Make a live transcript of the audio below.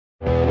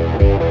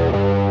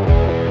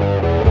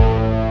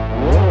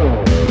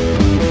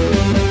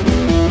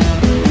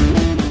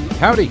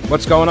Howdy,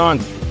 what's going on?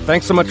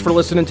 Thanks so much for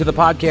listening to the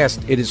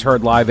podcast. It is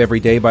heard live every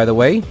day, by the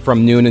way,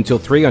 from noon until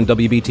 3 on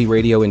WBT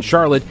Radio in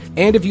Charlotte.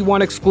 And if you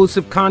want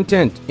exclusive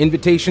content,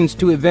 invitations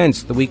to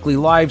events, the weekly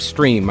live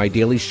stream, my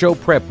daily show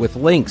prep with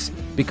links,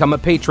 become a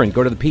patron.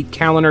 Go to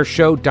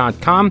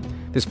thePeteCallenderShow.com.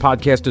 This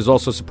podcast is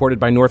also supported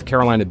by North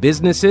Carolina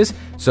businesses,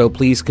 so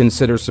please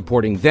consider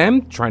supporting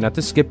them. Try not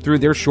to skip through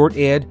their short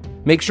ad.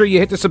 Make sure you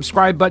hit the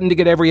subscribe button to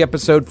get every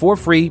episode for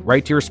free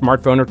right to your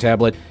smartphone or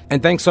tablet.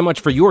 And thanks so much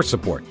for your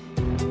support.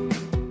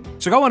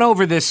 So going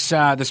over this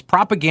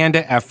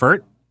propaganda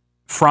effort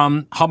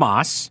from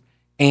Hamas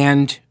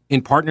and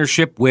in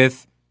partnership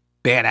with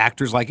bad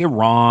actors like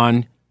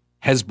Iran,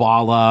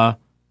 Hezbollah,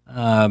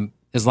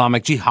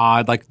 Islamic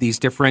Jihad, like these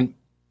different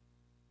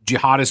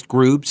jihadist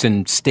groups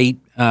and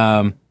state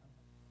actors,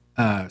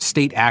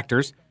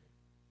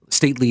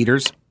 state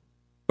leaders,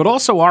 but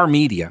also our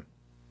media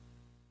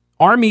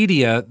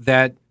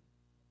that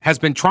has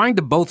been trying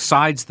to both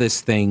sides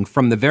this thing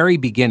from the very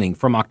beginning,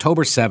 from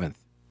October 7th.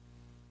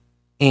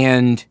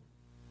 And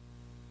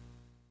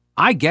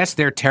I guess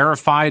they're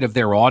terrified of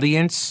their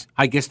audience.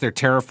 I guess they're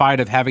terrified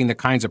of having the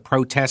kinds of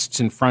protests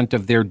in front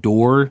of their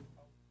door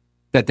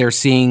that they're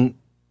seeing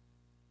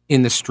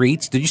in the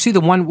streets. Did you see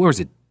the one, where was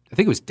it? I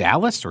think it was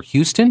Dallas or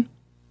Houston.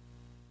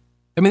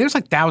 I mean, there's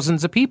like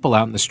thousands of people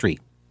out in the street.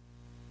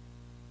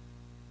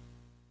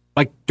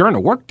 Like during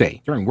a work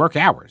day, during work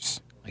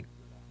hours. Like,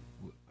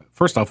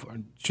 first off,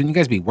 shouldn't you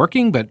guys be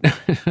working? But,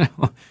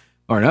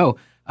 or no.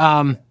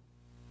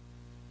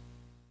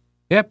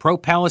 Yeah,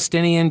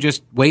 pro-Palestinian,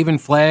 just waving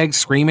flags,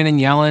 screaming and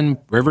yelling,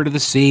 river to the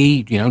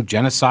sea,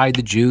 genocide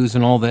the Jews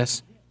and all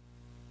this.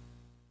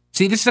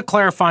 See, this is a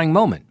clarifying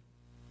moment.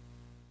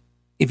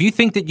 If you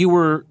think that you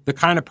were the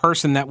kind of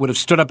person that would have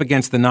stood up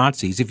against the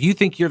Nazis, if you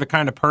think you're the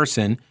kind of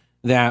person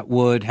that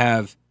would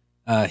have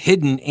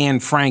hidden Anne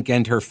Frank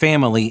and her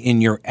family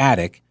in your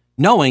attic,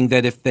 knowing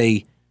that if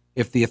the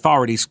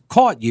authorities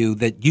caught you,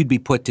 that you'd be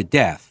put to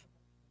death,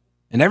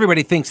 and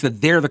everybody thinks that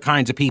they're the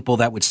kinds of people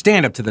that would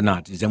stand up to the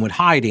Nazis and would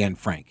hide Anne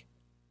Frank,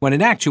 when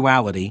in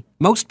actuality,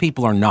 most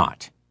people are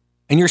not.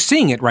 And you're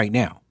seeing it right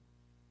now.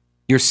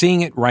 You're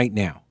seeing it right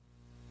now.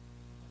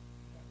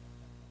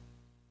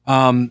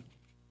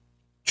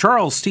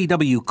 Charles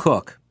C.W.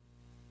 Cook,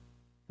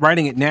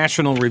 writing at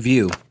National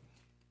Review,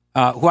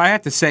 who I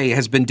have to say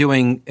has been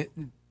doing,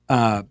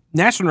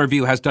 National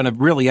Review has done a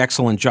really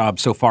excellent job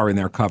so far in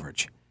their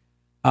coverage.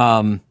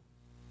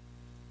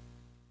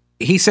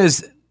 He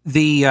says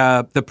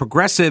the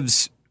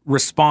progressives'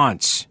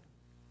 response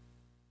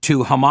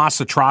to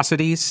Hamas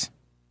atrocities,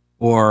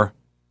 or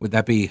would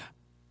that be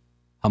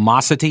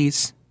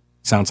Hamasities?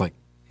 Sounds like,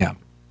 yeah.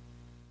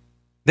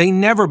 They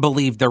never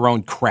believed their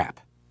own crap.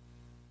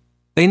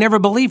 They never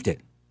believed it.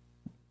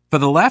 For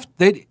the left,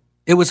 it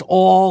was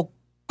all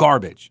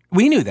garbage.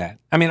 We knew that.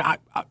 I mean, I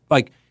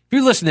if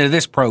you're listening to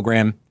this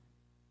program,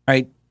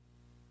 right,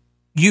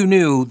 you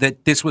knew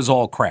that this was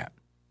all crap.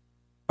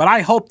 But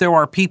I hope there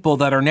are people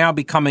that are now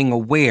becoming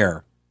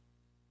aware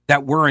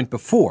that weren't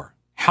before,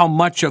 how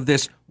much of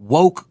this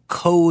woke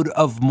code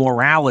of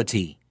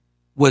morality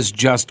was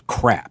just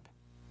crap.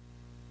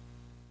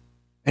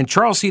 And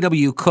Charles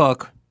C.W.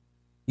 Cook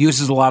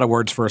uses a lot of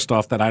words, first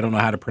off, that I don't know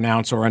how to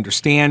pronounce or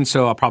understand,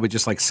 so I'll probably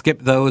just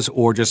skip those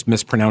or just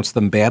mispronounce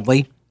them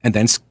badly and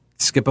then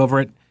skip over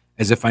it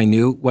as if I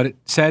knew what it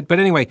said. But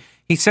anyway,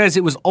 he says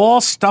it was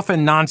all stuff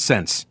and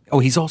nonsense. Oh,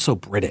 he's also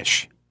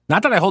British.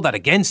 Not that I hold that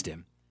against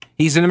him.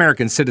 He's an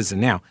American citizen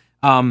now.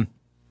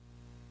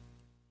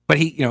 But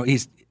he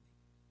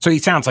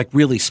sounds like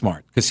really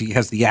smart because he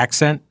has the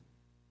accent.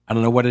 I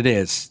don't know what it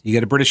is. You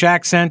get a British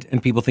accent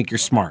and people think you're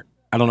smart.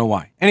 I don't know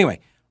why. Anyway,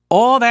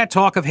 all that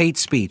talk of hate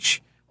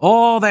speech,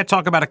 all that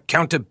talk about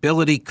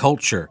accountability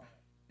culture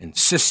and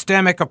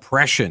systemic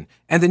oppression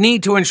and the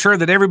need to ensure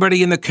that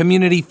everybody in the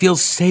community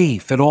feels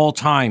safe at all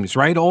times,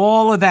 right?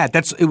 All of that,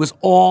 it was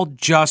all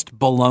just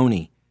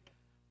baloney.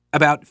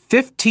 About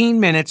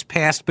 15 minutes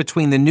passed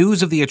between the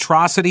news of the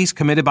atrocities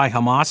committed by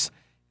Hamas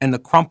and the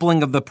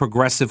crumpling of the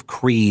progressive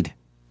creed.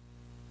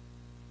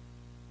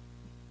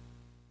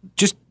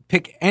 Just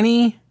pick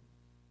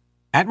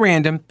at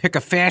random, pick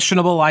a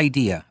fashionable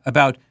idea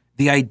about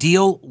the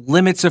ideal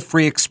limits of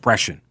free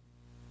expression.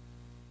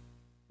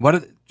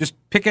 Just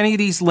pick any of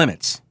these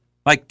limits,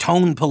 like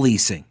tone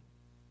policing,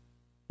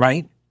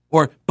 right?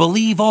 Or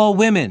believe all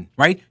women,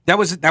 right? That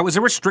was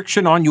a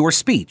restriction on your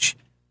speech.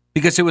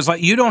 Because it was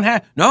like, you don't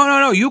have,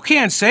 no, you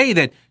can't say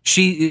that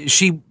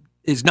she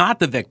is not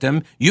the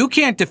victim. You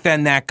can't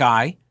defend that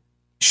guy.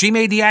 She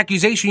made the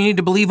accusation, you need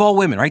to believe all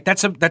women, right?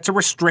 That's a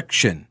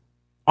restriction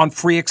on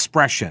free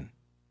expression.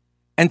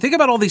 And think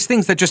about all these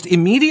things that just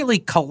immediately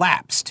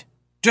collapsed,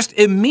 just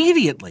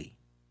immediately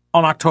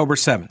on October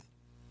 7th.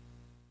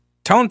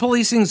 Tone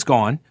policing's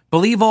gone.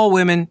 Believe all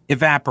women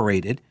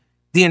evaporated.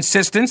 The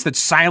insistence that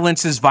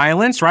silence is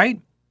violence, right?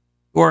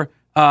 Or,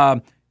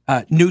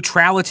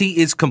 neutrality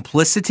is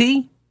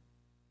complicity.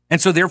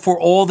 And so therefore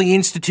all the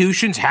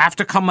institutions have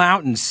to come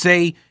out and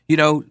say,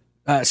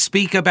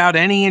 speak about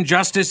any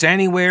injustice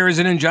anywhere is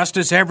an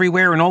injustice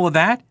everywhere and all of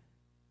that.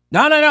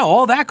 No.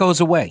 All that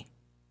goes away.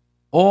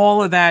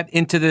 all of that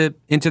into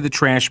the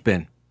trash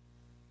bin.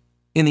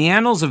 In the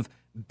annals of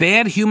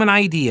bad human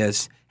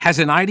ideas, has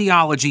an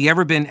ideology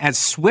ever been as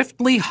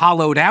swiftly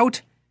hollowed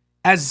out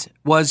as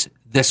was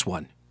this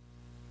one?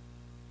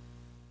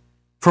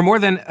 For more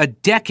than a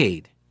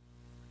decade,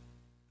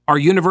 our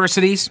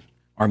universities,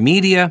 our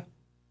media,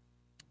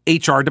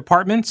 HR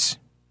departments,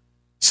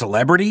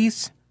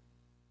 celebrities,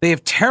 they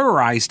have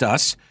terrorized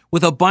us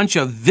with a bunch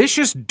of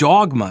vicious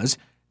dogmas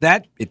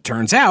that, it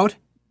turns out,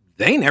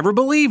 they never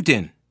believed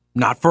in.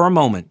 Not for a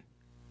moment.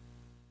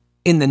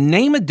 In the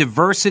name of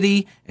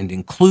diversity and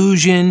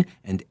inclusion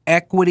and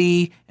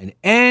equity and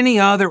any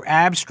other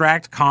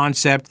abstract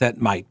concept that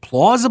might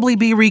plausibly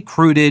be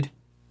recruited,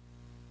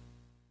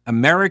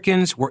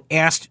 Americans were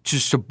asked to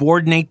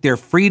subordinate their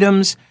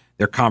freedoms,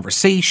 their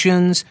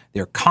conversations,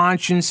 their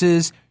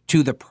consciences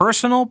to the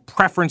personal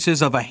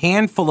preferences of a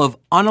handful of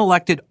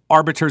unelected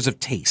arbiters of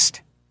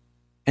taste.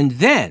 And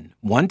then,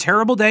 one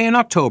terrible day in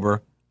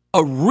October,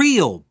 a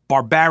real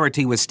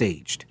barbarity was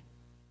staged.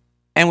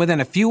 And within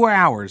a few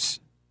hours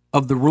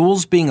of the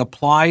rules being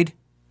applied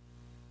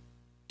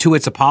to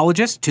its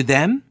apologists, to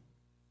them,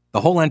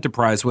 the whole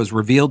enterprise was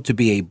revealed to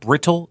be a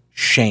brittle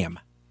sham.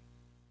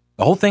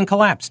 The whole thing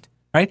collapsed,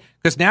 right?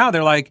 Because now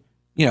they're like,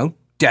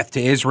 death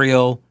to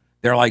Israel.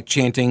 They're like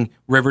chanting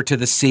river to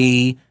the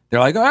sea. They're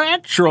like,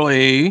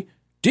 actually,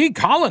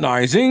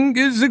 decolonizing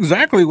is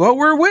exactly what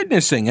we're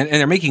witnessing. And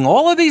they're making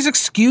all of these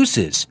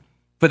excuses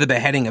for the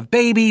beheading of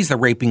babies, the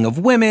raping of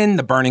women,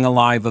 the burning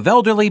alive of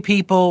elderly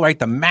people, right?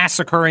 The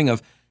massacring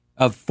of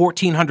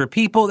 1,400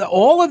 people.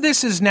 All of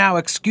this is now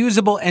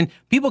excusable, and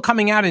people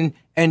coming out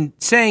and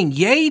saying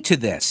yay to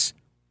this.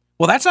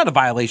 Well, that's not a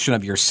violation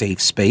of your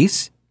safe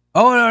space.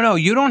 Oh, no,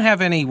 you don't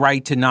have any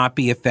right to not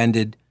be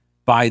offended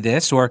by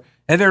this. Or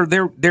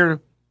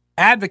they're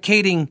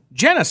advocating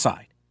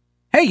genocide.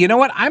 Hey, you know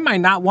what? I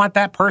might not want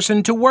that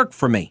person to work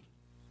for me,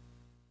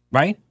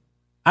 right?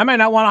 I might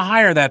not want to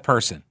hire that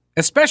person,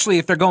 especially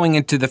if they're going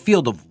into the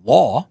field of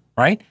law,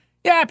 right?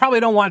 Yeah, I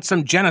probably don't want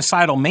some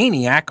genocidal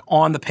maniac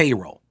on the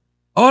payroll.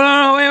 Oh,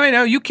 no, wait,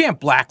 no, you can't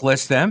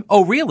blacklist them.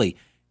 Oh, really?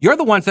 You're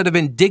the ones that have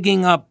been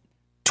digging up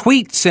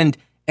tweets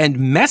and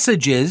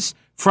messages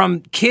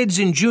from kids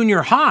in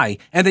junior high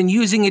and then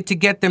using it to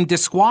get them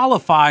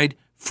disqualified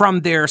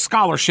from their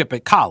scholarship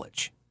at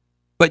college.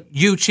 But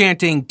you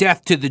chanting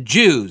death to the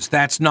Jews,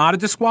 that's not a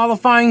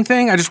disqualifying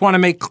thing? I want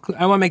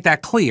to make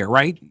that clear,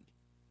 right?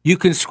 You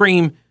can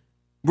scream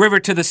river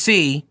to the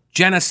sea,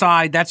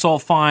 genocide, that's all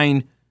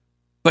fine.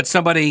 But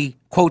somebody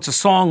quotes a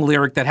song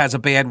lyric that has a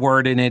bad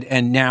word in it,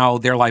 and now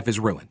their life is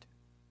ruined.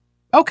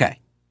 Okay.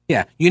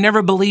 Yeah, you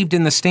never believed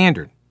in the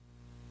standard.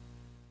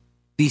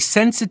 The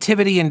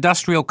sensitivity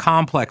industrial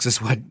complex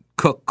is what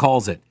Cook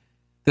calls it.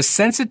 The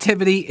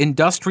sensitivity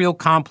industrial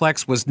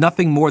complex was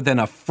nothing more than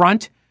a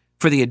front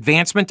for the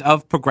advancement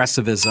of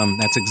progressivism.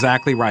 That's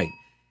exactly right.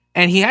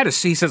 And he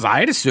says, I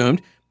had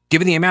assumed,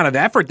 given the amount of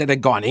effort that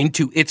had gone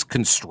into its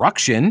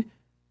construction,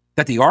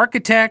 that the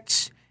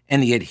architects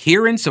and the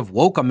adherents of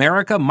woke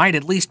America might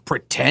at least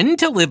pretend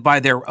to live by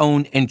their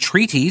own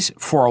entreaties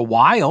for a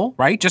while,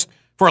 right? Just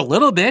for a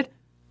little bit.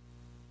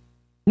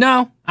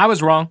 No, I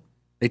was wrong.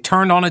 They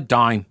turned on a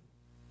dime.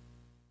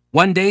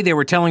 One day they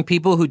were telling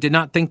people who did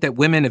not think that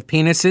women have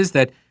penises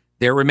that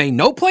there remained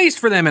no place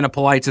for them in a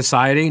polite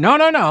society.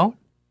 No.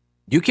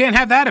 You can't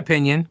have that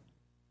opinion.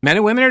 Men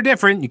and women are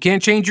different. You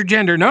can't change your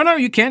gender. No,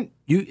 you can't.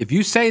 If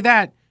you say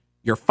that,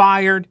 you're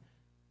fired.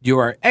 You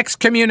are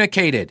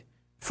excommunicated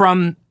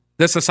from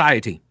the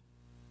society.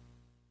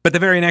 But the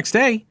very next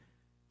day,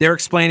 they're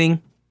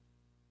explaining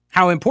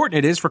how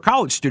important it is for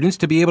college students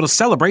to be able to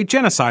celebrate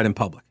genocide in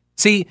public.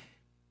 See,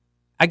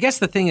 I guess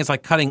the thing is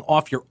like cutting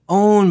off your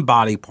own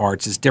body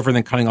parts is different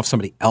than cutting off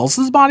somebody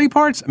else's body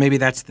parts. Maybe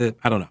that's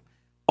I don't know.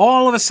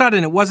 All of a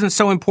sudden, it wasn't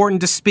so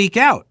important to speak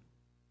out,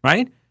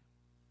 right?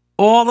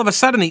 All of a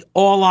sudden, the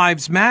all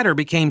lives matter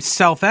became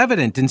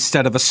self-evident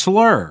instead of a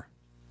slur.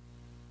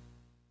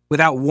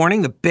 Without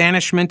warning, the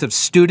banishment of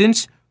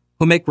students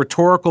who make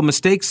rhetorical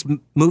mistakes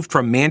moved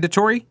from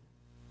mandatory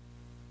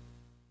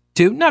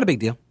to not a big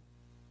deal.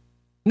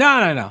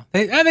 No.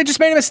 They just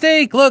made a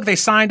mistake. Look, they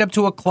signed up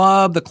to a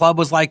club. The club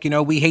was like,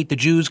 we hate the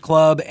Jews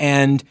club.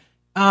 And,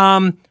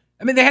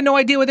 they had no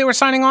idea what they were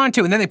signing on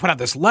to. And then they put out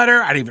this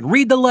letter. I didn't even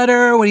read the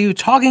letter. What are you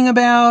talking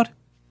about?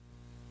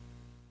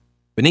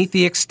 Beneath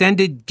the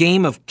extended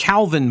game of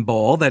Calvin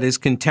ball that is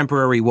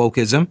contemporary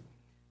wokeism,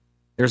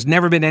 there's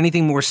never been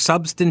anything more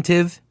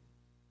substantive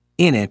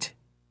in it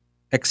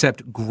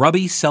except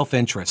grubby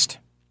self-interest.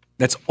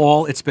 That's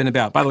all it's been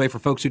about. By the way, for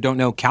folks who don't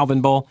know,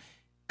 Calvin ball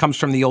comes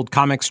from the old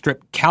comic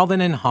strip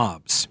Calvin and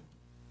Hobbes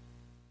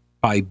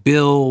by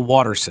Bill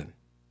Watterson.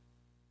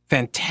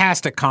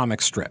 Fantastic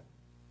comic strip.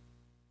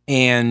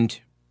 And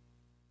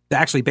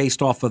actually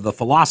based off of the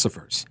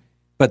philosophers.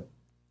 But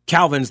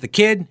Calvin's the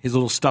kid, his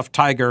little stuffed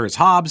tiger is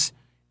Hobbes,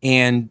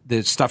 and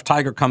the stuffed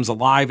tiger comes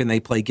alive and they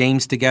play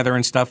games together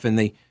and stuff.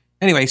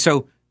 Anyway,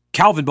 so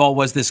Calvin ball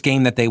was this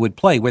game that they would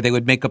play where they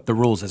would make up the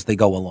rules as they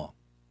go along.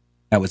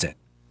 That was it.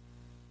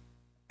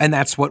 And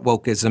that's what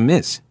wokeism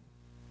is.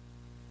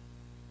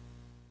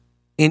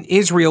 In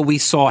Israel, we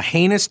saw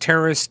heinous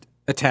terrorist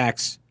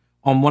attacks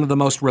on one of the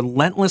most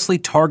relentlessly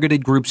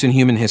targeted groups in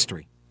human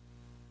history.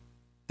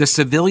 The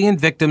civilian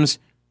victims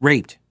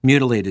raped,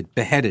 mutilated,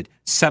 beheaded,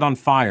 set on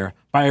fire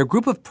by a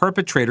group of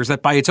perpetrators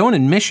that, by its own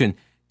admission,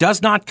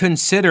 does not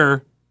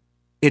consider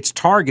its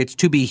targets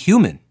to be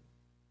human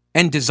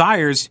and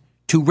desires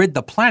to rid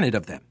the planet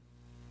of them.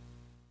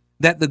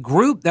 That the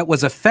group that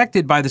was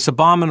affected by this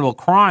abominable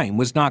crime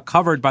was not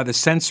covered by the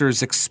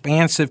censor's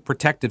expansive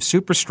protective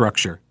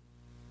superstructure.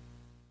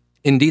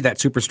 Indeed, that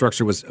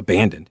superstructure was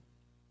abandoned.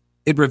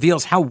 It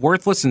reveals how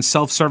worthless and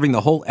self-serving the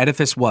whole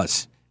edifice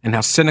was and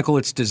how cynical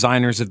its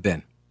designers have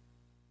been.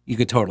 You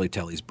could totally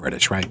tell he's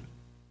British, right?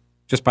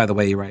 Just by the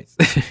way he writes.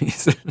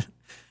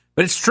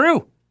 But it's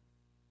true.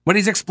 What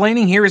he's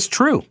explaining here is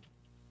true,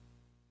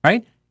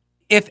 right?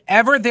 If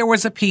ever there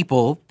was a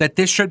people that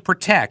this should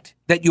protect,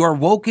 that your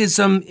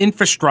wokeism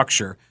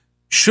infrastructure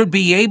should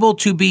be able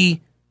to be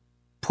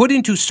put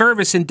into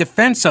service in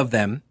defense of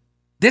them,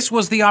 this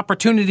was the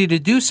opportunity to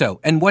do so.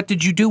 And what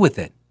did you do with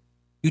it?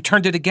 You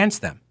turned it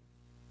against them.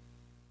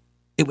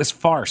 It was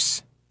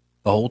farce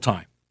the whole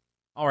time.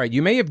 All right,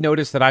 you may have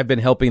noticed that I've been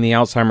helping the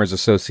Alzheimer's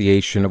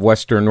Association of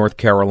Western North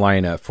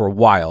Carolina for a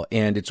while,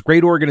 and it's a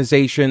great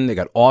organization. They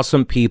got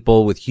awesome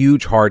people with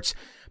huge hearts.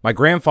 My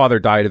grandfather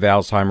died of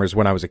Alzheimer's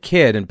when I was a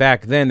kid, and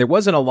back then there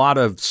wasn't a lot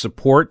of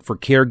support for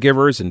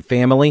caregivers and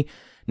family.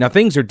 Now,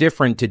 things are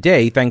different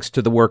today thanks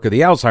to the work of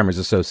the Alzheimer's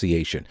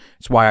Association.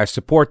 It's why I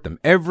support them.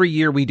 Every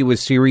year we do a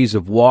series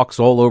of walks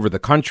all over the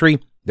country.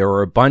 There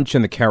are a bunch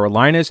in the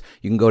Carolinas.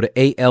 You can go to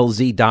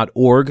alz.org/walk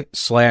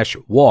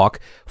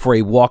for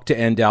a walk to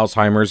end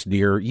Alzheimer's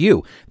near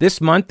you. This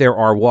month, there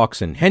are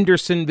walks in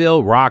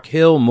Hendersonville, Rock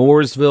Hill,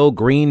 Mooresville,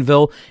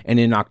 Greenville,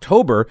 and in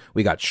October,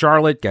 we got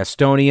Charlotte,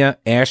 Gastonia,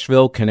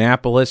 Asheville,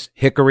 Kannapolis,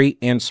 Hickory,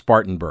 and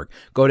Spartanburg.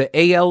 Go to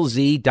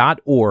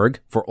alz.org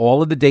for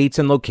all of the dates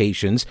and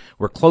locations.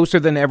 We're closer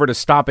than ever to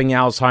stopping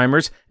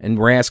Alzheimer's, and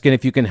we're asking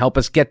if you can help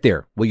us get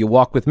there. Will you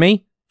walk with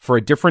me for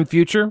a different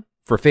future,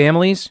 for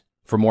families,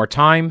 for more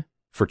time,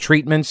 for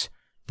treatments?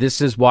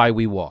 This is why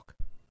we walk.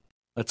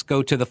 Let's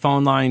go to the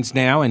phone lines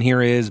now, and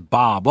here is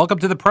Bob. Welcome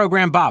to the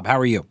program, Bob. How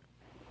are you?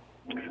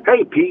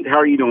 Hey, Pete. How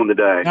are you doing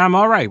today? I'm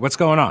all right. What's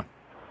going on?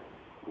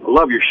 I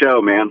love your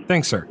show, man.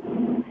 Thanks, sir.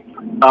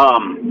 I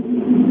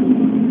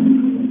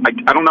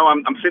don't know.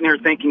 I'm sitting here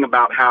thinking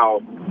about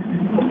how,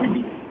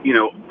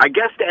 I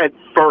guess at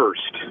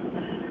first,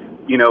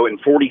 in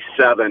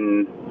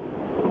 47,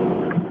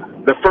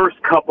 the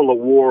first couple of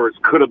wars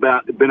could have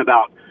been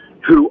about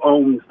who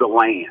owns the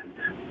land,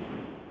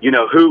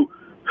 who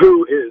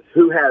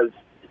has,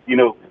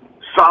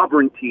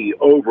 sovereignty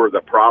over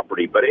the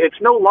property. But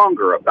it's no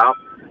longer about.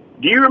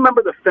 Do you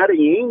remember the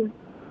Fedayeen?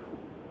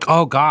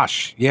 Oh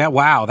gosh, yeah,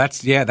 wow,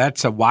 that's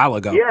a while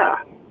ago.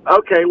 Yeah,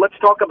 okay, let's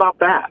talk about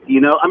that.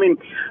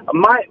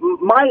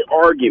 My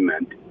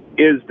argument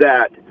is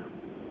that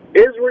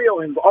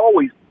Israel has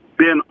always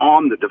been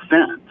on the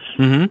defense.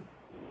 Mm-hmm.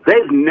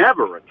 They've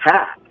never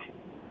attacked.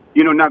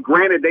 Now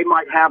granted, they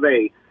might have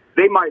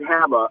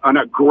an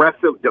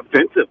aggressive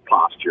defensive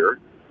posture,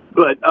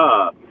 but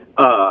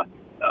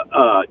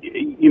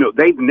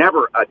they've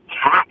never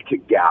attacked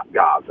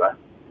Gaza.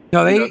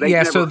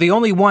 No, So the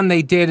only one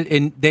they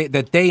did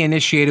that they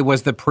initiated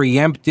was the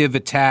preemptive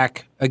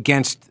attack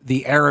against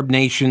the Arab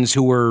nations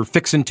who were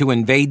fixing to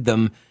invade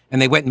them,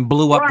 and they went and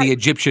blew up the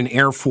Egyptian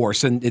Air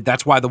Force, and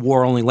that's why the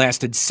war only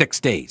lasted 6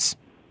 days.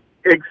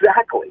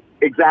 Exactly.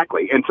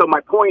 And so my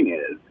point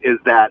is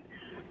that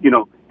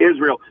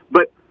Israel,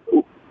 but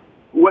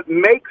what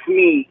makes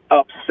me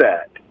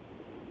upset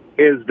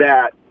is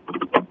that,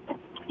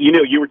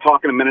 you were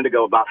talking a minute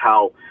ago about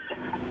how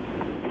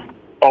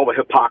all the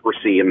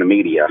hypocrisy in the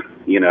media,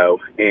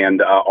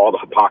 and all the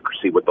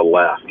hypocrisy with the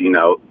left,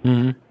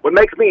 Mm-hmm. What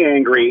makes me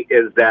angry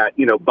is that,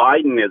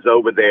 Biden is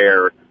over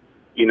there,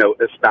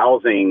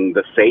 espousing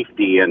the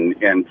safety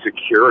and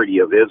security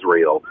of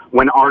Israel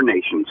when our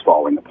nation's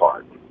falling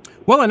apart.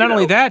 Well, and not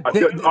only that,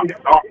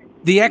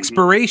 the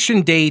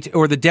expiration date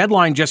or the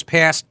deadline just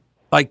passed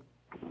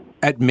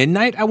at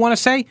midnight, I want to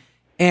say,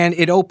 and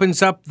it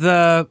opens up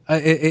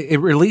it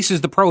releases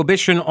the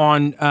prohibition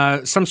on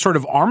some sort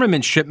of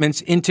armament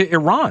shipments into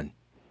Iran,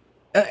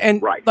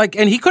 and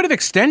he could have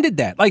extended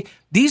that.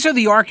 These are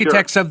the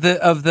architects of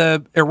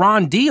the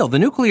Iran deal, the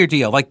nuclear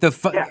deal,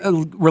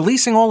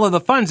 releasing all of the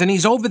funds, and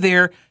he's over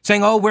there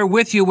saying, "Oh, we're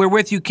with you,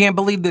 can't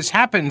believe this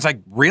happens."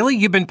 Really,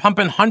 you've been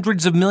pumping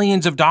hundreds of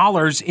millions of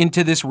dollars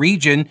into this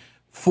region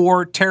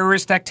for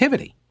terrorist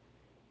activity.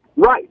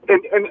 Right,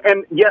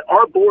 and yet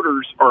our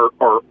borders are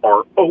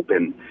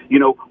open.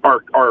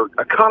 Our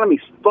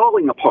economy's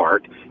falling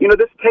apart.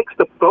 This takes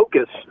the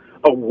focus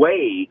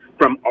away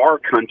from our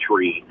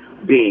country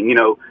being,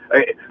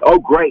 oh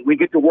great, we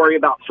get to worry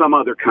about some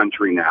other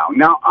country now.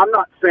 Now, I'm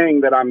not saying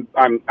that I'm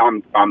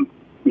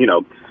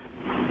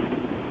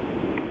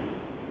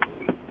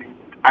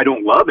I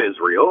don't love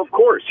Israel, of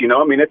course.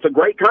 It's a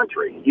great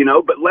country.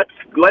 But let's.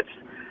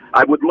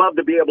 I would love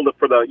to be able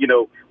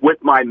to,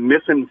 with my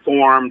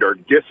misinformed or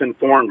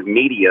disinformed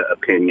media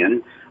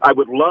opinion, I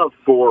would love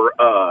for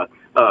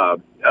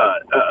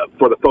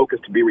for the focus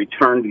to be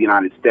returned to the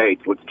United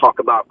States. Let's talk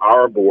about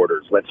our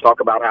borders. Let's talk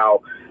about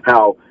how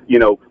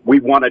we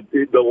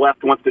the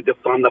left wants to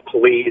defund the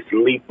police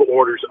and leave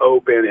borders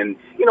open, and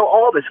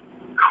all this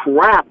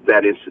crap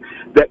that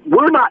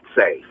we're not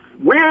safe.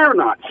 We're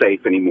not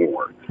safe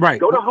anymore. Right.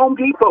 Go to Home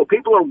Depot.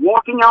 People are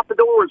walking out the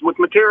doors with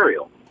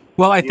material.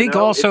 Well, I think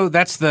also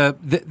that's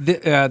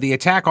the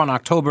attack on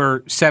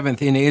October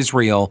 7th in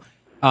Israel.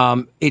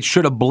 It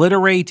should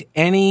obliterate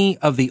any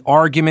of the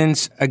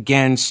arguments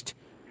against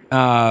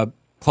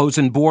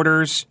closing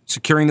borders,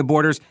 securing the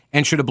borders,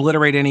 and should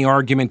obliterate any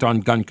argument on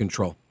gun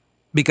control.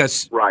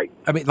 Because, right.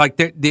 I mean, like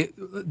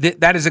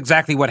that is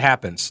exactly what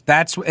happens.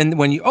 And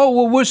when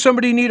will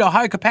somebody need a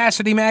high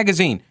capacity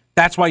magazine?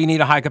 That's why you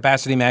need a high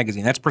capacity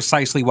magazine. That's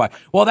precisely why.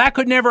 Well, that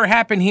could never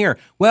happen here.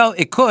 Well,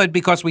 it could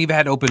because we've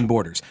had open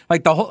borders.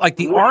 Like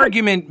the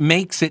argument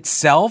makes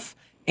itself,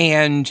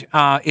 and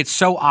it's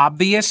so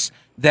obvious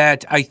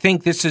that I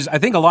think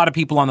a lot of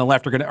people on the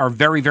left are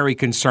very, very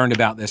concerned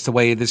about this, the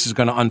way this is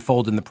going to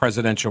unfold in the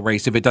presidential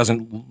race if it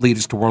doesn't lead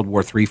us to World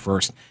War III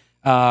first.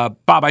 Bob,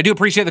 I do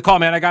appreciate the call,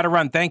 man. I got to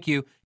run. Thank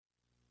you.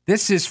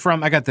 This is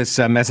I got this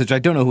message. I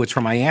don't know who it's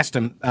from. I asked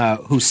him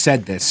who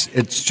said this.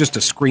 It's just a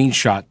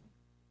screenshot.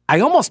 I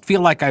almost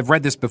feel like I've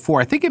read this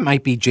before. I think it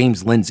might be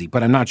James Lindsay,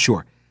 but I'm not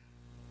sure.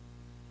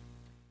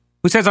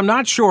 Who says, I'm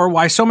not sure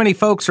why so many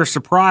folks are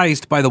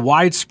surprised by the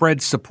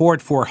widespread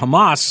support for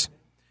Hamas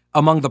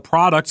among the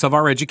products of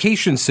our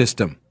education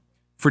system.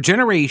 For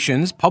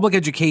generations, public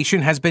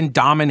education has been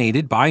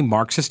dominated by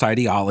Marxist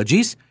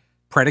ideologies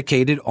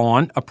predicated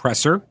on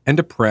oppressor and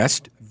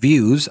oppressed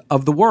views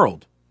of the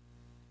world.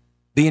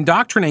 The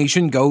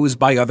indoctrination goes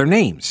by other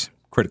names: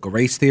 critical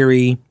race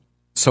theory,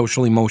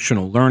 social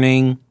emotional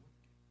learning,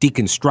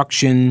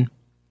 deconstruction,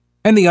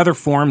 and the other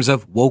forms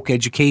of woke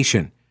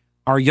education.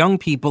 Our young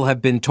people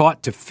have been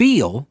taught to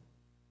feel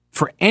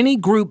for any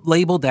group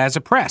labeled as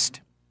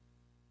oppressed.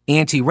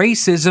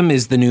 Anti-racism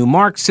is the new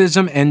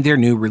Marxism and their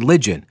new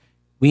religion.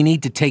 We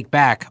need to take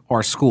back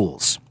our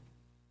schools.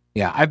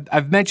 Yeah,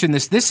 I've mentioned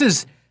this. This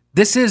is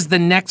the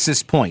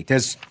nexus point,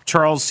 as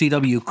Charles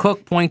C.W.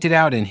 Cook pointed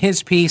out in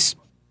his piece.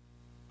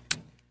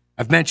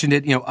 I've mentioned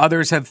it.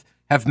 Others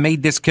have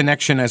made this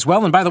connection as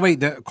well. And by the way,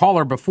 the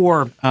caller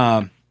before,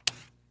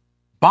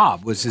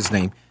 Bob was his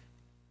name,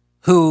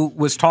 who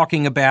was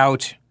talking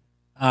about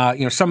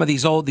some of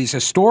these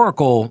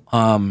historical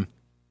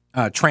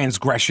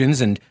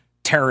transgressions and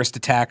terrorist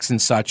attacks and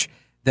such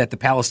that the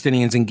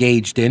Palestinians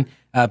engaged in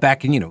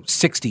back in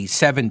 60s,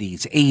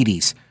 70s,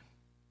 80s,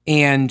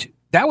 and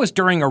that was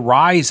during a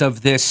rise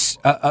of this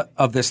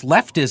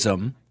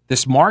leftism,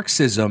 this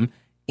Marxism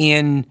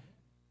in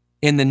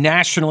the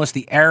nationalist,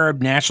 the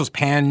Arab nationalist,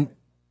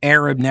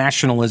 pan-Arab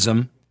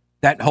nationalism,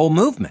 that whole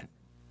movement.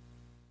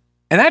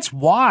 And that's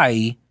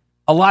why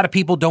a lot of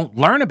people don't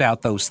learn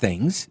about those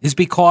things, is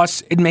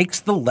because it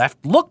makes the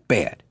left look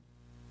bad.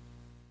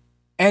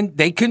 And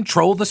they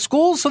control the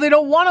schools, so they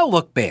don't want to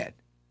look bad,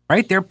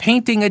 right? They're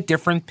painting a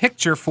different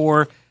picture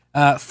for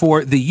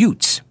the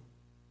youths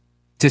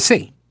to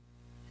see.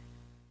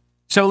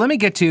 So let me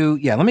get to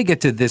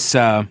this.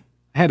 I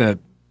had a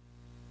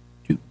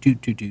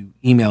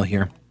email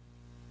here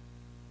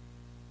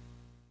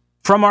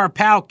from our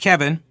pal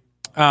Kevin,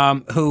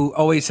 who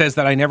always says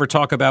that I never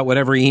talk about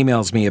whatever he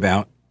emails me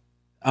about.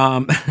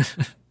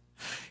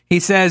 He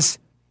says,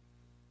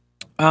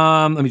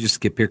 let me just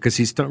skip here because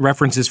he's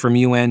references from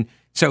UN.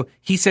 So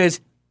he says,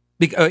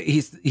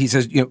 he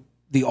says,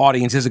 the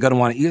audience is going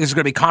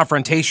to be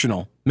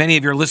confrontational. Many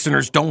of your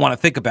listeners don't want to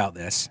think about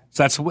this.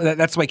 So that's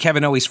the way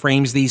Kevin always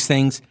frames these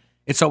things.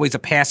 It's always a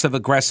passive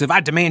aggressive.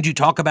 I demand you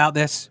talk about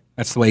this.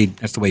 That's the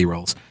way he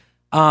rolls.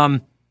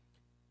 I'm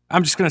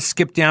just going to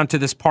skip down to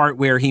this part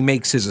where he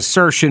makes his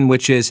assertion,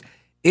 which is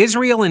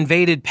Israel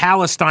invaded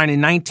Palestine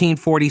in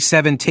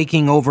 1947,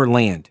 taking over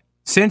land.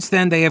 Since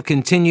then, they have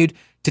continued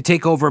to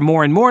take over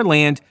more and more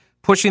land,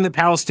 pushing the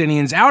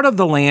Palestinians out of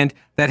the land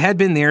that had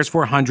been theirs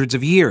for hundreds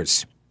of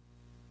years.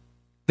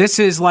 This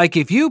is like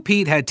if you,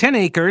 Pete, had 10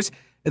 acres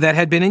that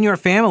had been in your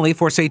family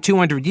for, say,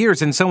 200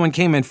 years, and someone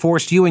came and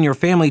forced you and your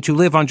family to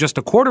live on just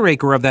a quarter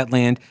acre of that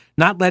land,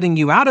 not letting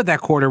you out of that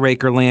quarter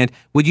acre land.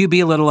 Would you be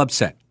a little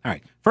upset? All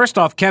right. First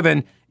off,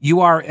 Kevin, you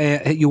are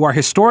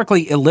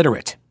historically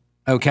illiterate,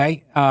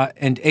 okay,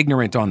 and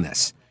ignorant on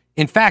this.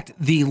 In fact,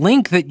 the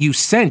link that you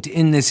sent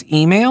in this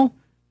email,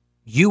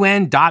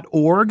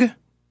 un.org,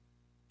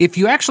 if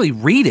you actually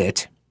read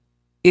it,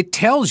 it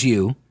tells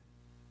you,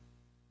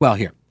 well,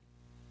 here,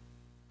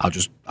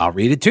 I'll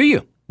read it to you.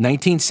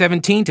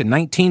 1917 to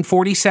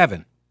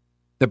 1947,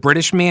 the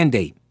British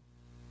Mandate.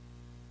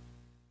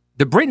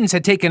 The Britons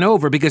had taken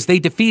over because they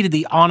defeated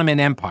the Ottoman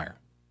Empire.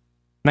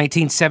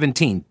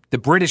 1917, the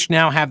British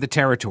now have the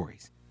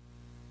territories.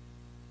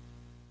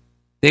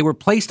 They were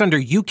placed under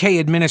UK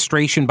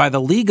administration by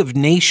the League of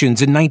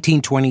Nations in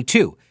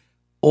 1922.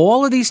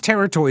 All of these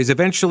territories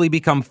eventually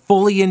become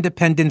fully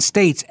independent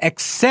states,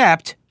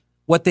 except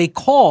what they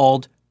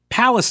called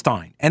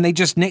Palestine. And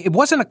it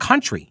wasn't a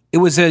country. It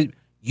was a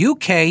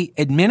UK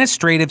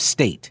administrative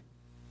state.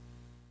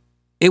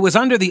 It was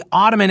under the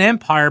Ottoman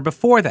Empire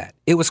before that.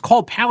 It was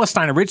called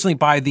Palestine originally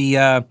by the,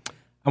 I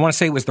want to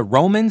say it was the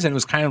Romans, and it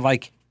was kind of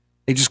like,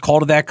 they just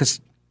called it that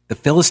because the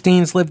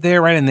Philistines lived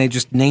there, right? And they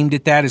just named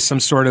it that as some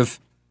sort of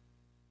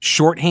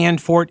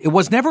shorthand for it. It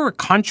was never a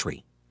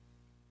country.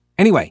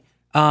 Anyway,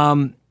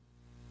 the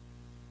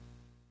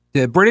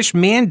British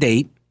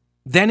Mandate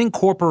then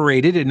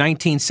incorporated in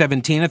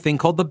 1917 a thing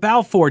called the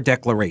Balfour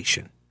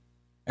Declaration,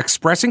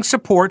 expressing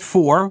support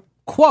for,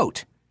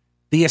 quote,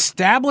 the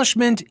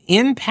establishment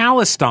in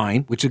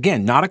Palestine, which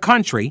again, not a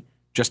country,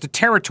 just a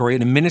territory,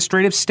 an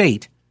administrative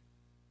state,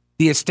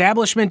 the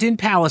establishment in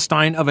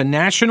Palestine of a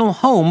national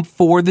home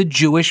for the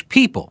Jewish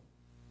people.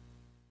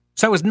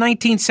 So that was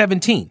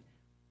 1917.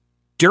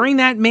 During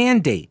that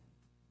mandate,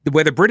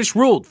 where the British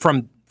ruled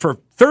for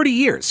 30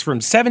 years, from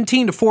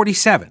 17 to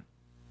 47,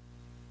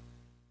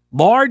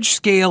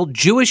 large-scale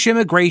Jewish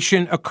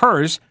immigration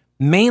occurs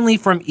mainly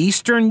from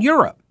Eastern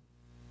Europe.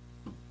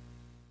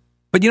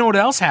 But you know what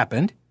else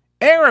happened?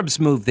 Arabs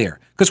moved there.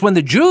 Because when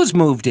the Jews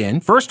moved in,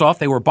 first off,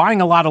 they were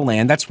buying a lot of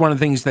land. That's one of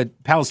the things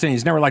that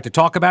Palestinians never like to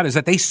talk about, is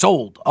that they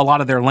sold a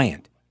lot of their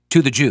land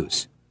to the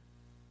Jews.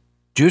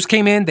 Jews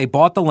came in, they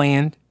bought the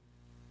land,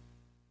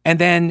 and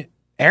then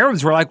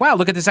Arabs were like, wow,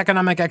 look at this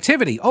economic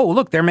activity. Oh,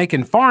 look, they're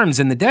making farms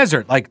in the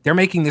desert. Like, they're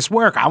making this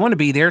work. I want to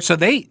be there. So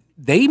they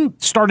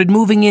started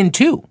moving in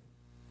too.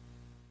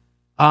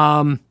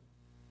 Then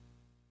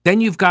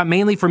you've got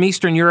mainly from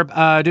Eastern Europe,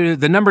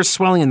 the numbers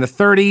swelling in the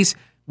 30s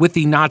with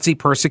the Nazi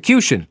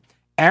persecution.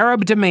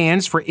 Arab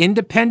demands for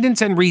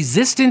independence and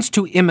resistance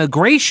to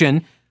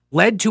immigration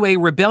led to a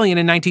rebellion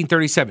in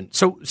 1937.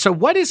 So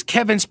what is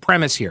Kevin's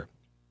premise here?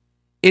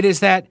 It is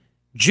that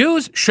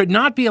Jews should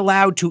not be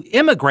allowed to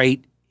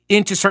immigrate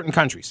into certain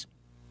countries.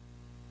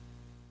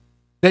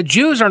 That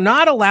Jews are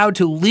not allowed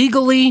to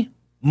legally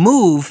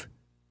move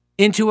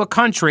into a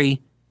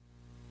country.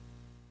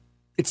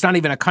 It's not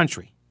even a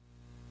country.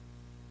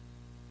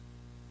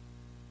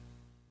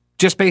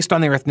 Just based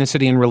on their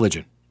ethnicity and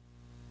religion.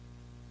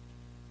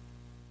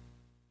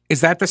 Is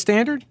that the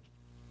standard?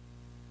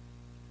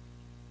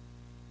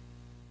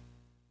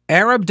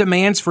 Arab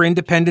demands for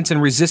independence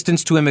and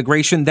resistance to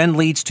immigration then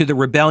leads to the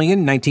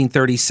rebellion,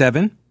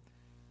 1937.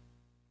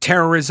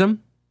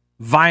 Terrorism,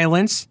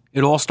 violence,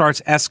 it all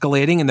starts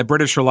escalating, and the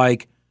British are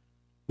like,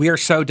 we are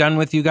so done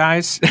with you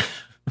guys.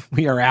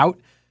 We are out.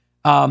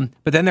 But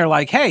then they're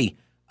like, hey,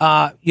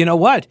 you know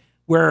what?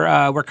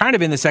 We're kind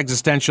of in this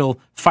existential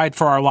fight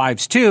for our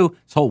lives too,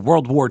 this whole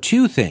World War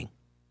II thing.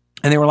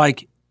 And they were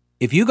like,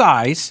 if you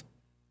guys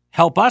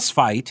help us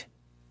fight,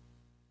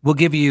 we'll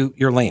give you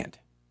your land.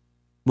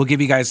 We'll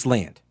give you guys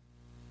land.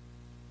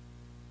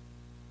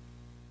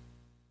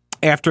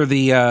 After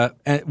the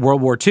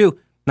World War II,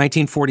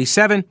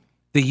 1947,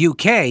 the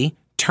UK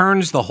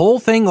turns the whole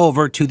thing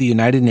over to the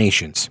United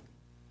Nations.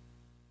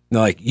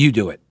 They're like, you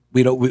do it.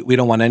 We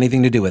don't want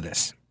anything to do with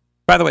this.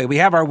 By the way, we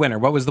have our winner.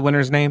 What was the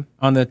winner's name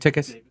on the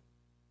tickets?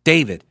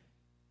 David.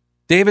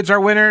 David's our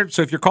winner.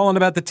 So if you're calling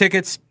about the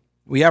tickets,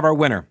 we have our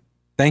winner.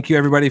 Thank you,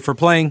 everybody, for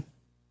playing.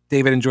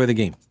 David, enjoy the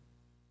game.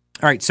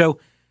 All right, so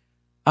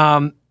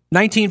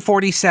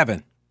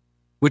 1947,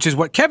 which is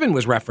what Kevin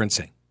was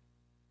referencing,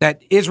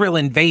 that Israel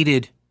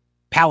invaded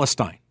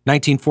Palestine,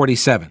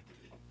 1947.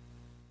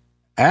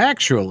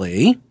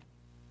 Actually,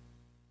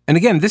 and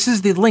again, this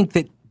is the link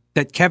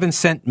that Kevin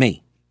sent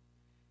me.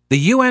 The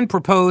UN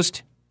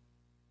proposed,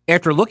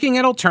 after looking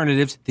at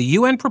alternatives, the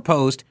UN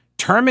proposed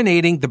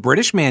terminating the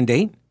British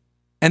mandate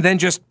and then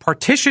just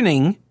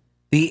partitioning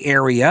the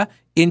area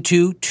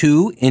into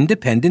two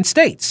independent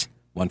states,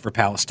 one for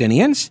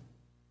Palestinians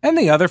and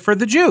the other for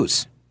the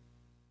Jews.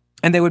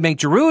 And they would make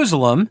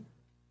Jerusalem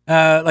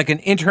like an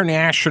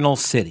international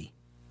city.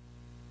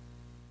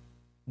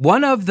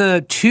 One of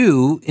the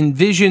two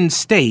envisioned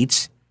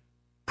states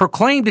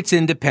proclaimed its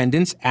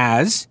independence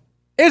as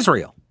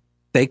Israel.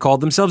 They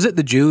called themselves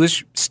the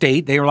Jewish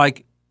state. They were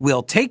like,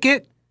 we'll take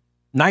it.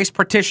 Nice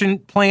partition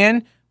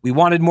plan. We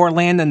wanted more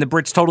land than the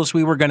Brits told us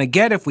we were going to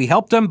get if we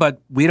helped them,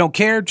 but we don't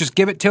care. Just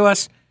give it to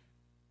us.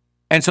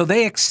 And so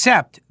they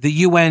accept the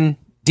UN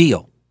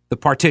deal, the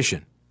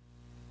partition.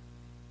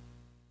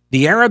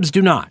 The Arabs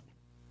do not.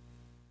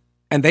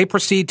 And they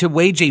proceed to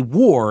wage a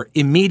war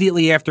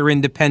immediately after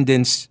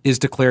independence is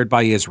declared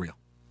by Israel.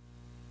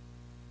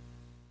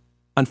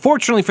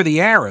 Unfortunately for the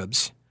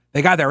Arabs,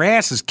 they got their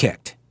asses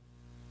kicked.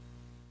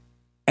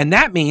 And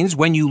that means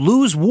when you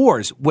lose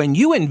wars, when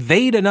you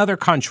invade another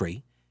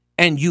country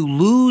and you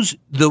lose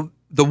the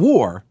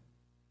war,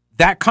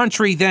 that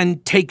country then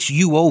takes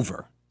you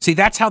over. See,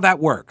 that's how that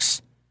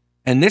works.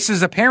 And this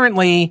is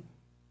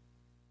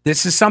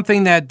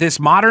something that this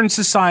modern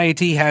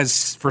society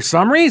has, for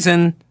some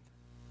reason,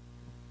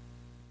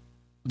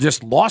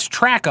 just lost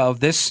track of,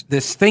 this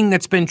thing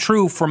that's been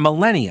true for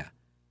millennia,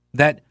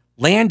 that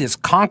land is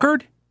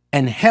conquered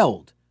and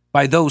held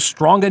by those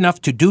strong enough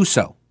to do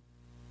so.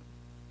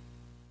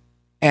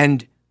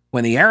 And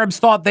when the Arabs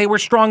thought they were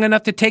strong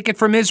enough to take it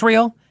from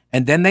Israel,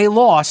 and then they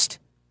lost,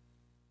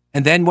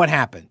 and then what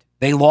happened?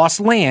 They lost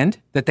land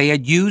that they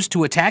had used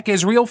to attack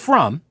Israel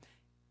from,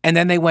 and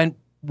then they went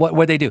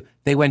What they do?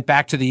 They went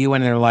back to the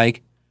UN and they're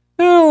like,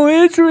 "Oh,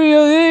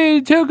 Israel,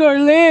 they took our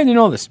land," and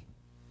all this.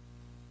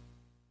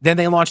 Then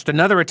they launched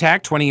another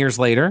attack 20 years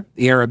later.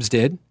 The Arabs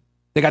did.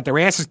 They got their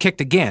asses kicked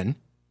again.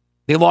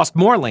 They lost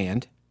more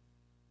land.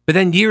 But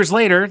then years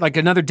later, like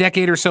another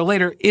decade or so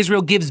later,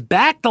 Israel gives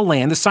back the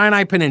land, the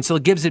Sinai Peninsula,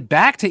 gives it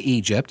back to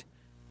Egypt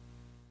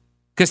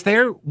because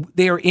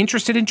they are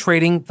interested in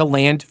trading the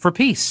land for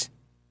peace.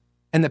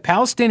 And the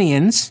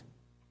Palestinians,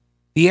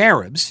 the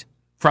Arabs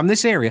from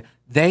this area,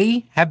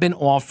 they have been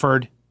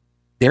offered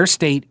their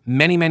state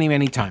many, many,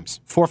 many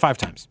times, 4 or 5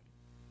 times.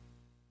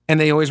 And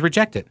they always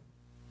reject it.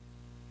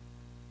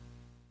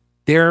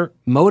 Their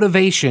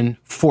motivation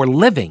for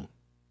living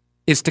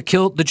is to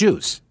kill the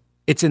Jews.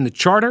 It's in the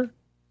charter.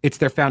 It's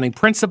their founding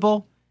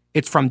principle.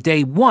 It's from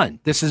day one.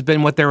 This has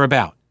been what they're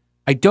about.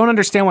 I don't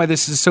understand why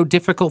this is so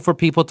difficult for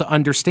people to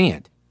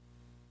understand.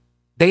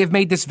 They have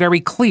made this very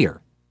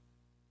clear.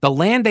 The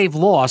land they've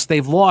lost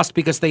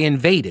because they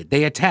invaded,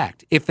 they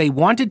attacked. If they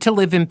wanted to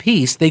live in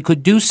peace, they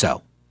could do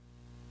so.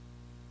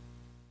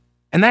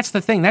 And that's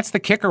the thing. That's the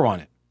kicker on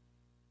it.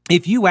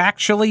 If you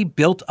actually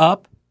built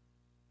up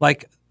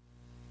like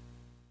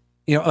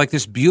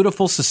this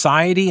beautiful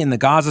society in the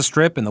Gaza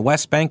Strip and the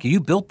West Bank, you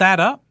built that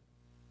up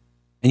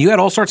and you had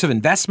all sorts of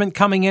investment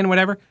coming in,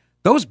 whatever,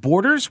 those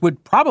borders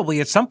would probably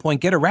at some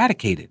point get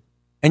eradicated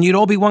and you'd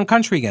all be one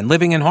country again,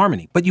 living in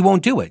harmony. But you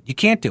won't do it. You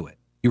can't do it.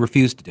 You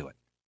refuse to do it.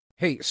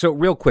 Hey, so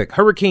real quick,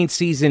 hurricane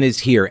season is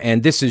here,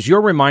 and this is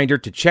your reminder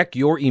to check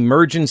your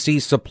emergency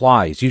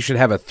supplies. You should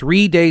have a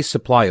 3-day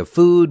supply of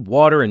food,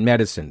 water, and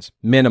medicines,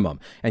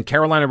 minimum. And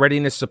Carolina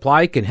Readiness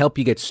Supply can help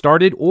you get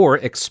started or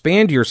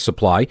expand your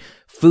supply.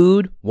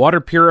 Food,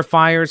 water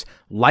purifiers,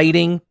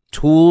 lighting,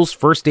 tools,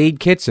 first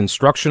aid kits,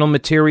 instructional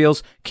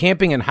materials,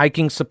 camping and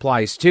hiking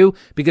supplies too,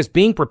 because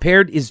being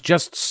prepared is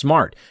just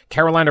smart.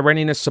 Carolina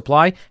Readiness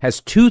Supply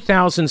has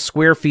 2,000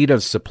 square feet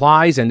of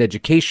supplies and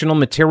educational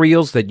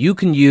materials that you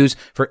can use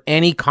for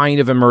any kind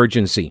of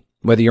emergency.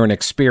 Whether you're an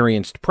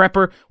experienced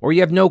prepper or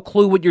you have no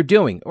clue what you're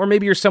doing, or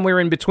maybe you're somewhere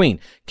in between,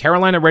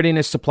 Carolina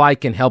Readiness Supply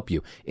can help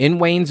you. In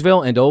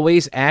Waynesville and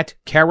always at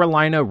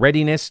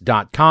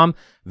carolinareadiness.com.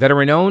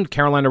 Veteran-owned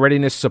Carolina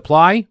Readiness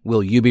Supply.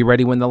 Will you be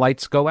ready when the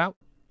lights go out?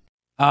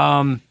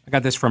 I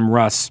got this from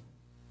Russ.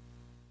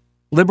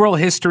 Liberal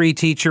history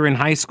teacher in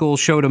high school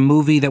showed a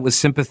movie that was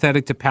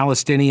sympathetic to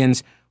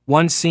Palestinians.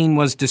 One scene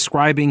was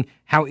describing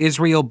how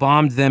Israel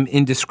bombed them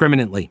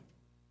indiscriminately.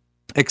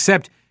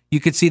 Except you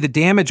could see the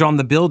damage on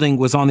the building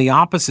was on the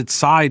opposite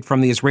side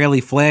from the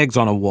Israeli flags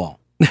on a wall.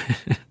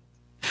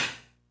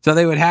 So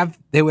they would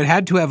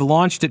had to have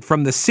launched it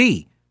from the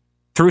sea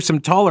through some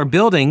taller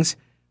buildings,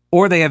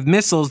 or they have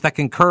missiles that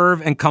can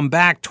curve and come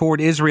back toward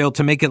Israel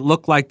to make it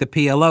look like the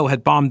PLO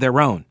had bombed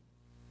their own.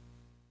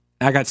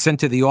 I got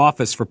sent to the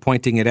office for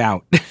pointing it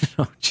out.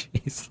 Oh,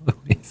 jeez,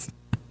 Louise.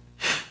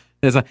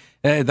 There's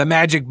the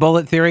magic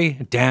bullet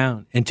theory,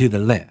 down and to the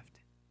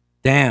left,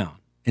 down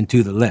and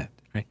to the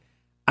left. Right?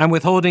 I'm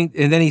withholding,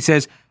 and then he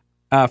says,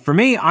 for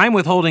me, I'm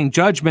withholding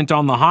judgment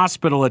on the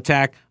hospital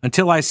attack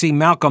until I see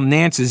Malcolm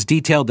Nance's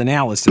detailed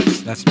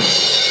analysis. That's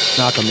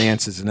Malcolm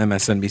Nance is an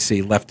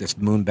MSNBC leftist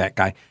moonbat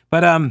guy.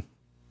 But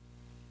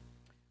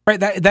right,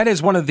 that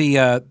is one of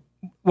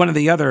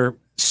the other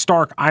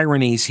stark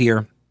ironies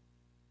here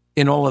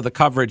in all of the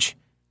coverage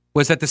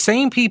was that the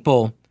same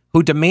people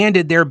who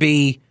demanded there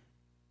be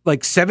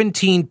like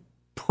 17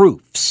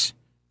 proofs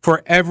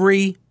for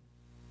every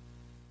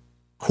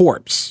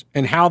corpse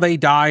and how they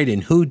died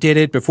and who did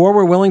it before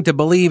we're willing to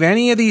believe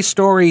any of these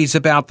stories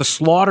about the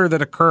slaughter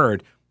that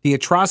occurred, the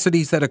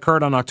atrocities that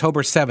occurred on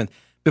October 7th.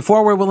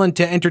 Before we're willing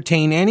to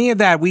entertain any of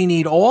that, we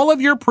need all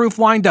of your proof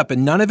lined up,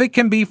 and none of it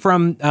can be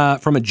from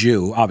a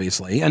Jew,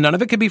 obviously, and none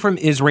of it can be from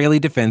Israeli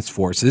Defense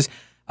Forces.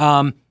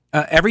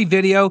 Every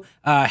video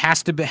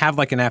has to have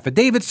like an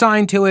affidavit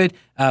signed to it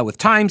with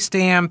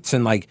timestamps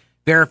and like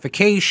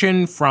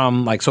verification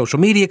from like social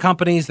media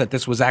companies that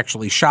this was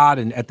actually shot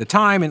and at the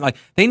time, and like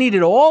they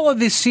needed all of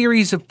this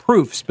series of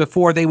proofs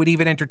before they would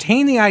even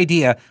entertain the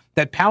idea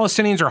that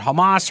Palestinians or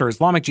Hamas or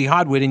Islamic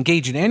Jihad would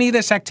engage in any of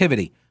this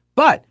activity.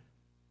 But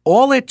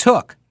all it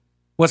took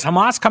was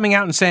Hamas coming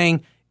out and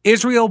saying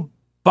Israel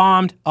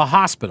bombed a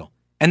hospital.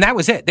 And that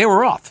was it. They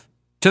were off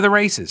to the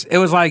races. It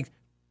was like,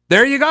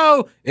 there you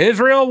go,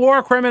 Israel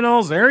war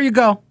criminals, there you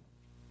go.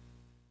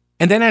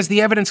 And then as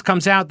the evidence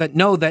comes out that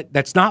no,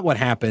 that's not what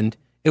happened,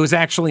 it was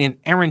actually an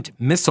errant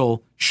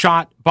missile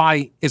shot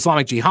by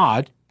Islamic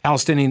Jihad,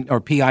 Palestinian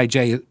or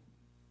PIJ,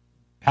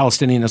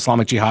 Palestinian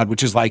Islamic Jihad,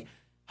 which is like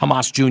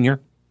Hamas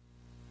Jr.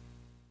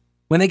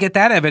 When they get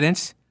that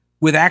evidence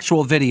with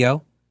actual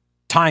video,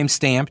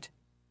 time-stamped,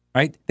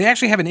 right? They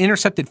actually have an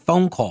intercepted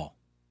phone call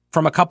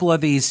from a couple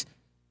of these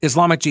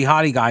Islamic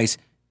jihadi guys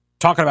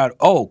talking about,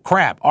 oh,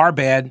 crap, our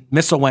bad,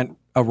 missile went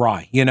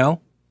awry, you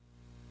know?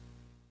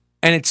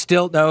 And it's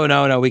still,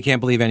 no, we can't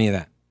believe any of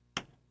that.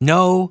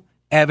 No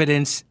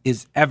evidence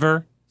is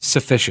ever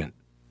sufficient.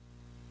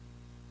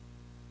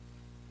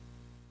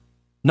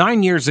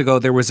 9 years ago,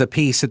 there was a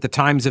piece at the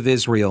Times of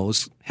Israel. It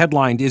was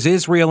headlined, "Is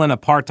Israel an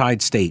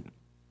Apartheid State?"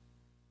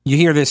 You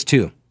hear this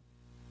too.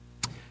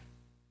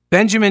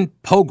 Benjamin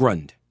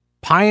Pogrund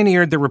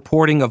pioneered the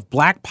reporting of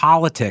black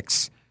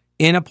politics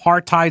in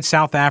apartheid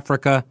South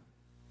Africa.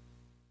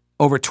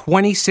 Over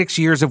 26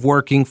 years of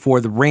working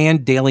for the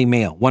Rand Daily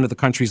Mail, one of the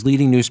country's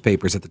leading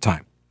newspapers at the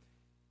time.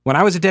 When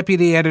I was a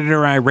deputy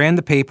editor and I ran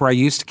the paper, I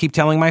used to keep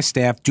telling my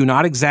staff, do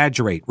not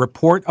exaggerate.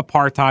 Report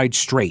apartheid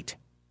straight.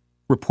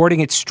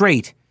 Reporting it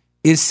straight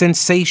is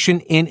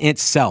sensation in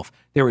itself.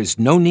 There is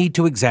no need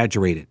to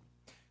exaggerate it.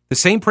 The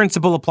same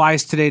principle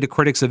applies today to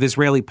critics of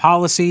Israeli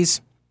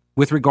policies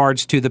with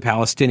regards to the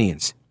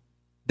Palestinians.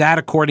 That,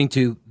 according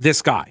to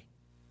this guy.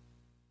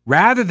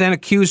 Rather than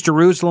accuse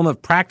Jerusalem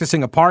of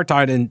practicing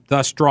apartheid and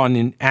thus draw an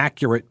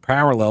inaccurate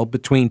parallel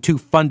between two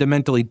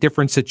fundamentally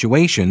different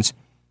situations,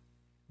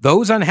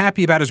 those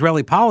unhappy about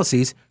Israeli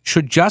policies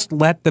should just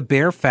let the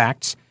bare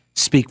facts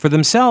speak for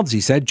themselves, he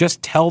said.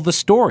 Just tell the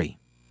story.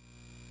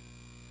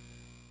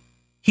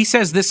 He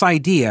says this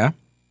idea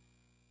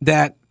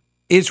that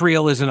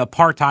Israel is an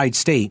apartheid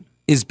state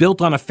is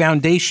built on a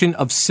foundation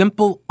of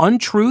simple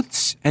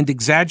untruths and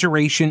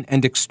exaggeration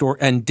and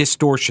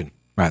distortion,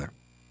 rather.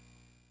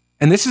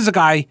 And this is a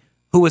guy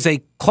who was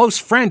a close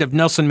friend of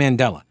Nelson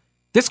Mandela.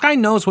 This guy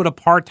knows what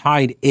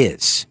apartheid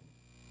is.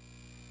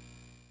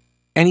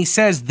 And he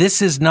says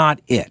this is not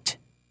it.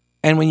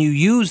 And when you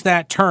use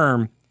that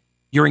term,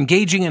 you're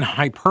engaging in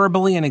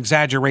hyperbole and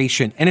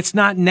exaggeration. And it's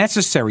not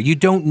necessary. You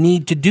don't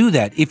need to do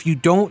that. If you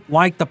don't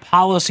like the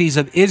policies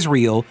of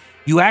Israel,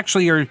 you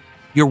actually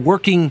you're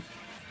working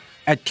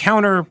at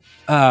counter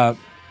at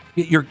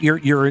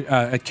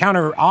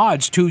counter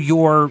odds to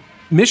your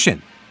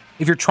mission.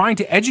 If you're trying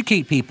to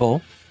educate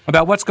people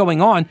about what's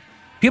going on,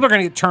 people are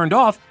going to get turned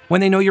off when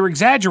they know you're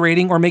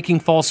exaggerating or making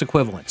false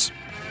equivalents.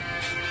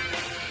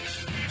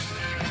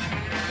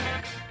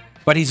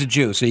 But he's a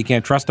Jew, so you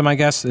can't trust him, I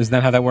guess. Is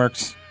that how that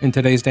works in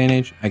today's day and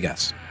age? I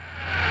guess.